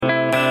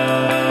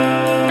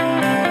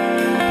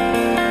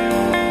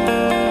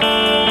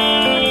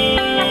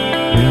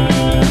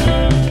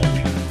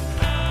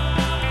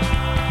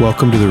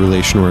Welcome to the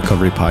Relational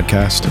Recovery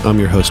Podcast. I'm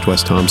your host,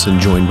 Wes Thompson,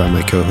 joined by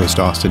my co-host,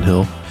 Austin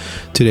Hill.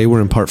 Today, we're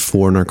in part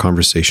 4 in our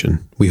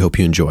conversation. We hope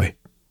you enjoy.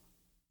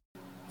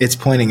 It's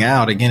pointing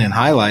out, again, and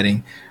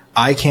highlighting,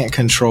 I can't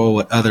control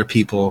what other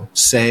people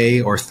say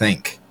or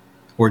think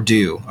or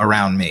do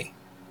around me.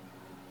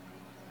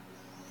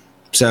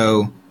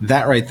 So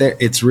that right there,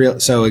 it's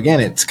real. So again,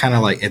 it's kind of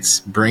like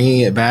it's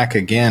bringing it back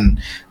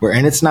again,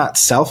 and it's not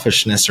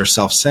selfishness or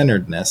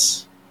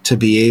self-centeredness to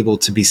be able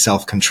to be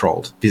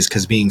self-controlled,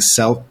 because being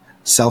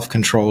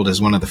self-controlled is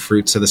one of the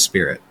fruits of the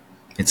Spirit.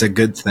 It's a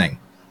good thing.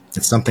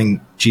 It's something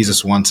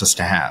Jesus wants us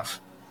to have.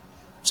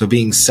 So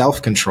being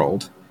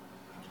self-controlled,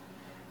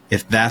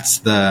 if that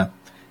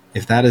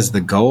is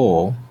the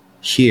goal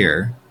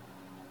here,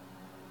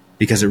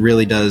 because it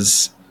really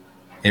does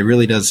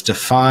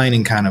define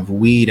and kind of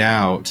weed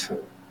out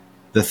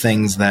the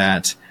things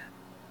that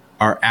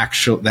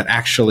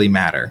actually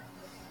matter.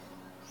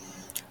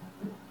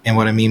 And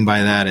what I mean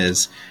by that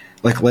is,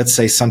 like, let's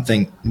say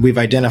we've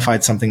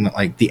identified something that,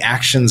 like, the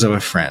actions of a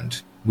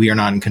friend, we are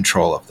not in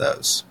control of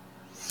those.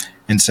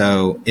 And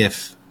so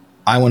if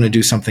I want to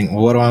do something,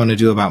 well, what do I want to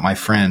do about my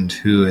friend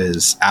who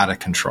is out of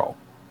control?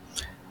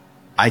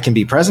 I can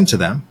be present to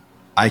them.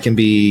 I can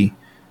be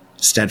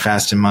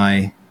steadfast in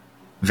my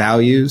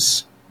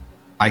values.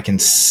 I can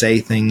say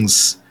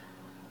things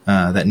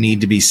that need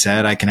to be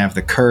said. I can have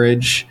the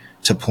courage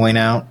to point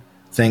out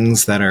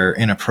things that are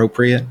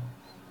inappropriate.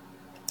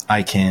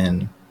 I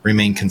can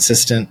remain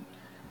consistent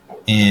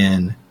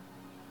in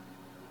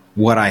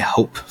what I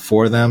hope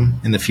for them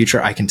in the future.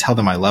 I can tell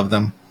them I love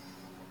them.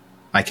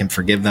 I can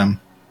forgive them.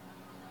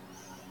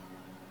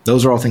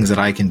 Those are all things that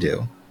I can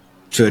do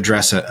to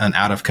address an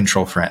out of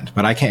control friend,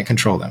 but I can't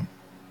control them.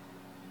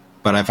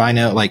 But if I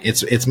know, like,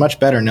 it's much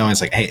better knowing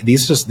it's like, hey,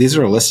 these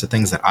are a list of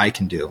things that I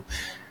can do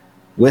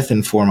with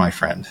and for my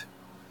friend.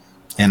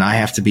 And I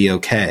have to be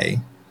okay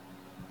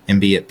and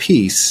be at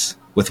peace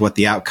with what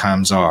the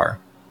outcomes are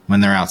when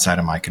they're outside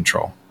of my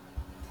control.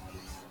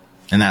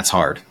 And that's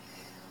hard.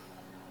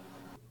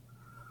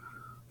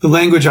 The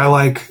language I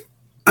like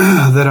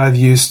that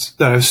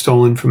I've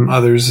stolen from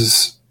others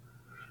is,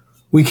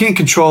 we can't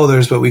control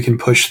others, but we can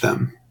push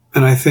them.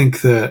 And I think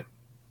that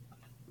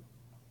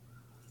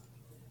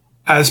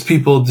as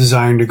people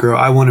desiring to grow,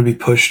 I want to be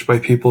pushed by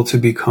people to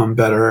become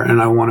better,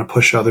 and I want to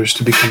push others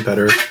to become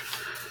better.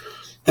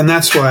 And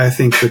that's why I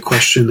think the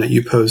question that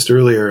you posed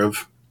earlier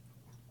of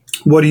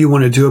what do you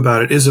want to do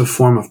about it is a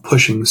form of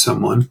pushing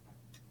someone,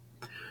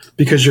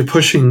 because you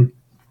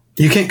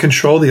can't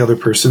control the other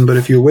person, but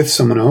if you're with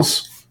someone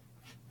else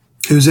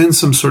who's in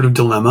some sort of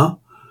dilemma,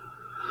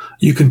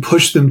 you can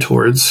push them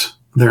towards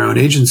their own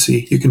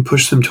agency. You can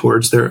push them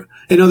towards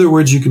in other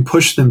words, you can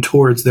push them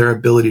towards their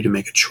ability to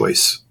make a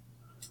choice.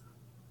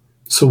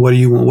 So what do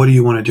you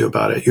want to do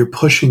about it? You're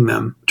pushing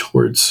them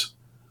towards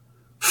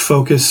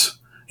focus.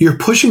 You're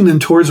pushing them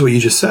towards what you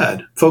just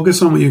said.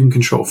 Focus on what you can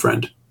control,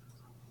 friend.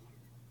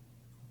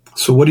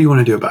 So what do you want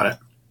to do about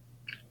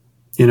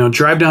it?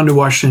 Drive down to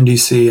Washington,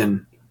 D.C.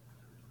 and,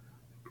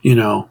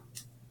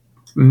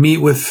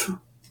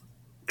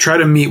 try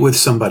to meet with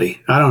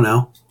somebody. I don't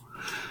know.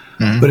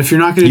 Mm-hmm. But if you're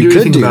not going to do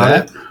anything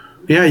about it,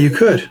 yeah, you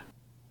could.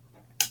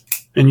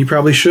 And you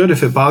probably should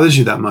if it bothers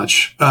you that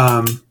much.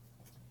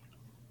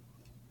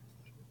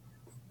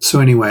 So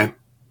anyway,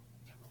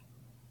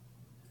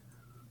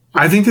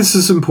 I think this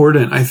is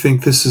important. I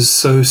think this is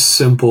so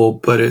simple,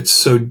 but it's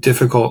so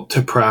difficult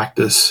to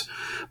practice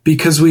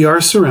because we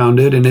are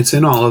surrounded, and it's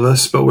in all of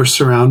us, but we're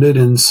surrounded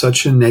in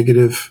such a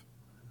negative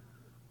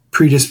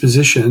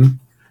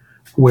predisposition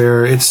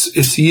where it's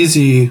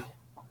easy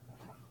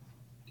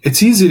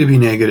to be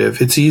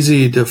negative. It's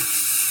easy to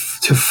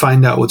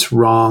find out what's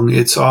wrong.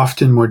 It's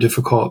often more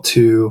difficult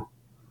to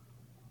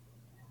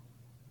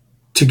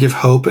give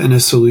hope and a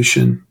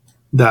solution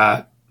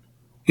that,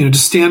 to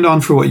stand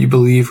on for what you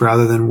believe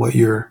rather than what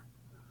you're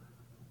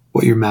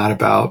mad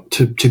about,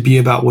 to be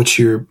about what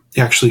you're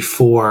actually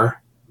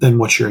for than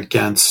what you're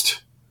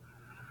against.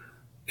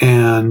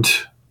 And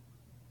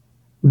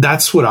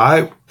that's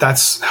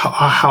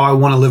how I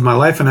want to live my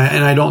life. And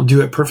I don't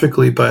do it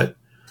perfectly, but,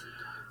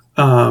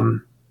 I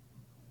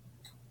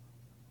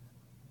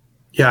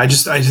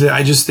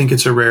just think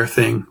it's a rare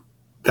thing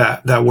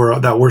that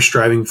we're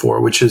striving for,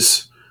 which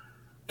is,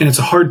 and it's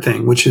a hard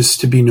thing, which is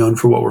to be known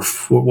for what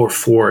we're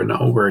for and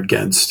not what we're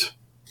against.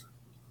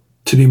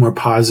 To be more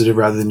positive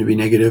rather than to be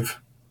negative.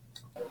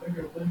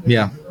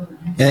 Yeah.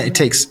 And it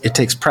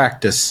takes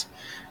practice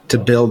to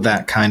build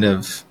that kind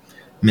of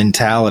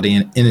mentality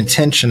and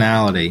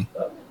intentionality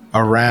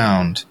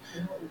around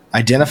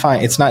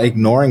identifying. It's not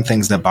ignoring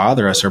things that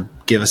bother us or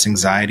give us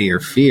anxiety or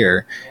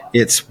fear.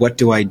 It's what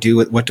do I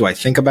do what do I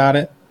think about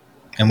it,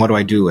 and what do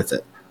I do with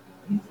it?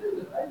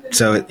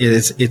 So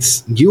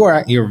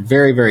you're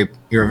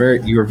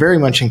very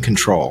much in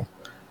control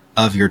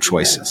of your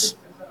choices,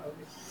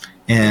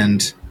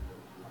 and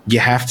you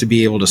have to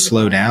be able to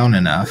slow down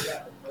enough.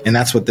 And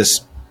that's what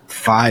this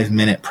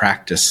 5-minute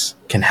practice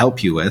can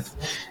help you with,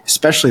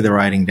 especially the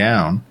writing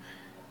down,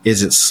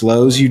 is it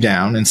slows you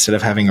down instead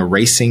of having a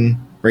racing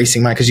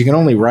mind, because you can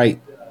only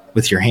write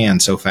with your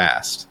hand so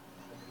fast.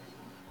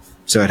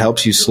 So it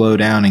helps you slow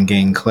down and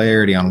gain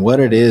clarity on what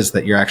it is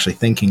that you're actually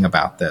thinking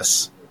about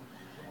this.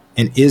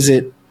 And is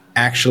it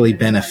actually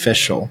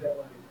beneficial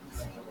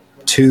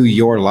to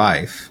your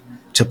life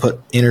to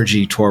put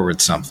energy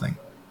towards something?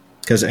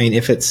 Because, I mean,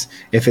 if it's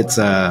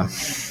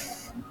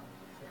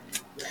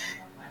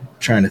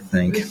trying to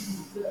think.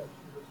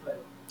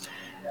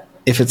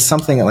 If it's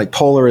something like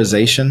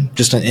polarization,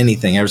 just in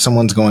anything, if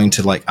someone's going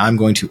to like, I'm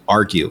going to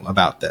argue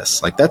about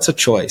this, like that's a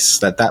choice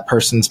that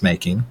person's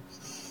making,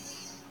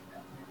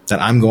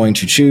 that I'm going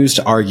to choose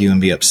to argue and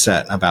be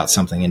upset about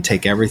something and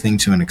take everything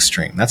to an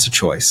extreme. That's a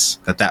choice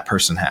that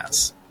person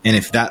has. And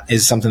if that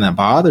is something that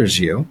bothers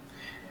you,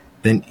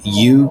 then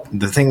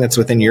the thing that's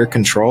within your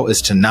control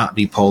is to not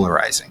be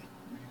polarizing.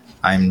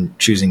 I'm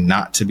choosing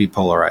not to be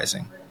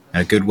polarizing.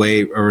 And a good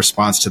way, a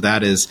response to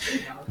that is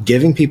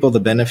giving people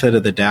the benefit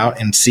of the doubt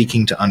and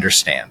seeking to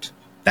understand.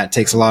 That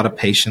takes a lot of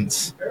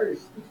patience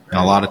and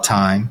a lot of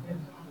time.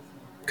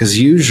 Because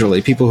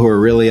usually people who are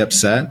really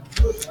upset,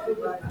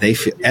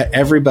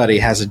 everybody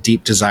has a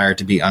deep desire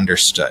to be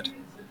understood.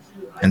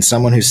 And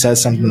someone who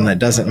says something that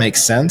doesn't make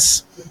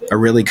sense, a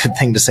really good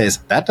thing to say is,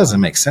 that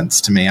doesn't make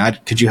sense to me.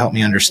 Could you help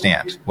me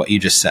understand what you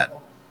just said?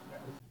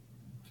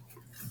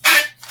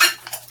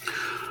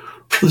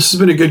 This has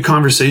been a good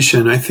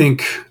conversation. I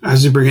think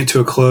as we bring it to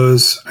a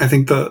close, I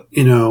think the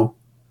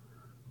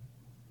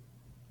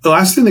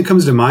last thing that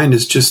comes to mind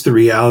is just the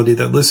reality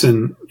that,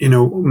 listen,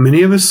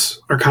 many of us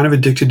are kind of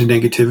addicted to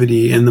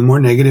negativity, and the more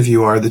negative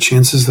you are, the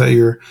chances that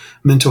your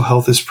mental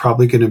health is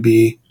probably going to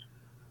be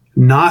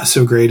not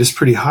so great is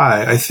pretty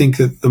high. I think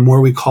that the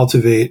more we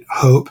cultivate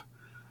hope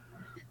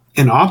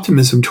and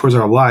optimism towards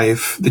our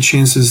life, the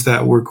chances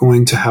that we're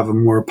going to have a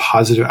more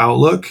positive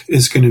outlook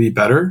is going to be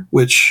better,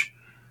 which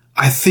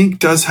I think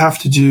does have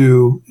to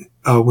do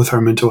with our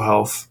mental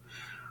health.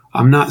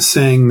 I'm not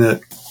saying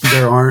that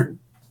there aren't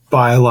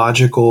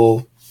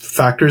biological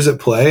factors at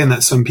play and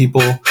that some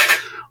people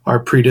are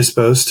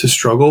predisposed to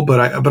struggle, but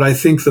I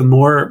think the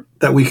more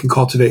that we can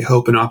cultivate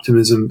hope and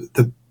optimism,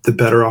 the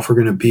better off we're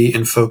going to be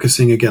in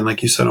focusing, again,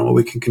 like you said, on what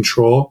we can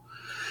control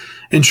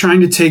and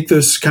trying to take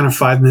those kind of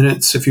 5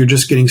 minutes, if you're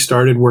just getting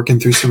started working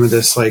through some of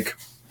this, like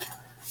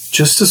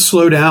just to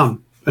slow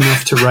down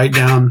enough to write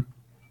down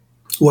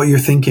what you're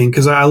thinking.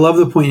 Because I love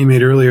the point you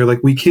made earlier.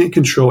 Like, we can't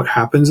control what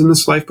happens in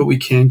this life, but we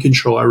can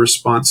control our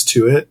response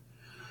to it.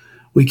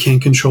 We can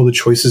control the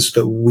choices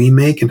that we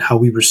make and how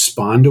we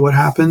respond to what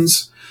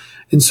happens.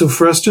 And so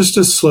for us just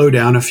to slow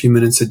down a few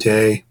minutes a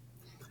day,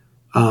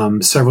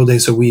 several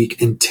days a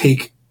week, and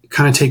take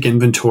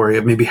inventory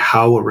of maybe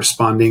how we're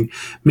responding,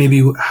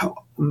 maybe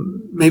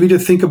to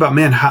think about,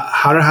 man,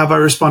 how have I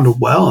responded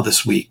well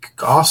this week?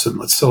 Awesome.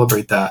 Let's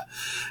celebrate that.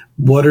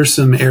 What are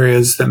some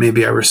areas that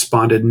maybe I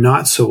responded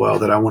not so well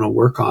that I want to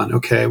work on?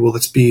 Okay, well,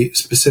 let's be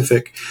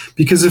specific,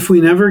 because if we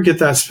never get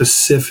that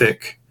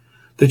specific,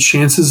 the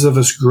chances of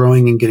us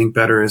growing and getting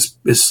better is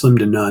slim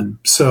to none.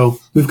 So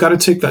we've got to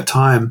take that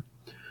time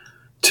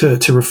to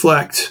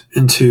reflect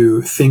and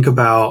to think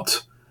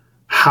about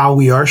how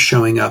we are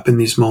showing up in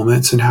these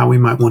moments and how we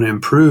might want to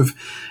improve,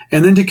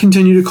 and then to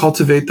continue to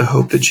cultivate the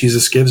hope that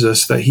Jesus gives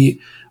us, that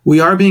we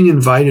are being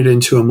invited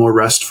into a more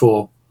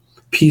restful,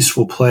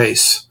 peaceful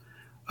place.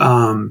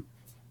 There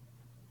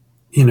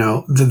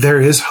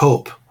is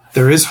hope.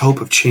 There is hope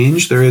of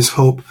change. There is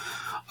hope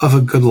of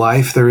a good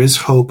life. There is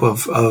hope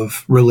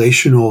of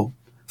relational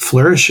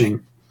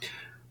flourishing.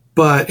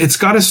 But it's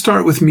got to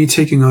start with me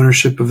taking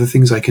ownership of the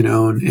things I can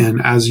own.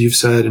 And as you've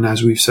said, and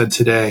as we've said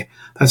today,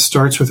 that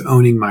starts with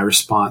owning my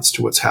response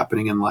to what's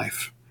happening in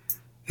life.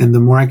 And the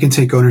more I can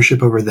take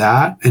ownership over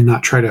that and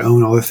not try to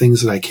own all the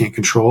things that I can't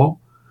control,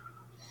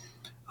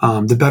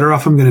 the better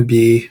off I'm going to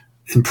be,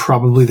 and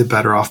probably the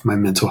better off my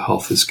mental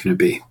health is going to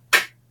be.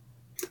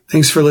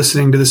 Thanks for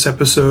listening to this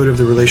episode of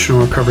the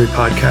Relational Recovery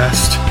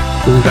Podcast.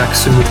 We'll be back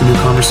soon with a new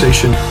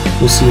conversation.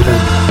 We'll see you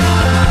then.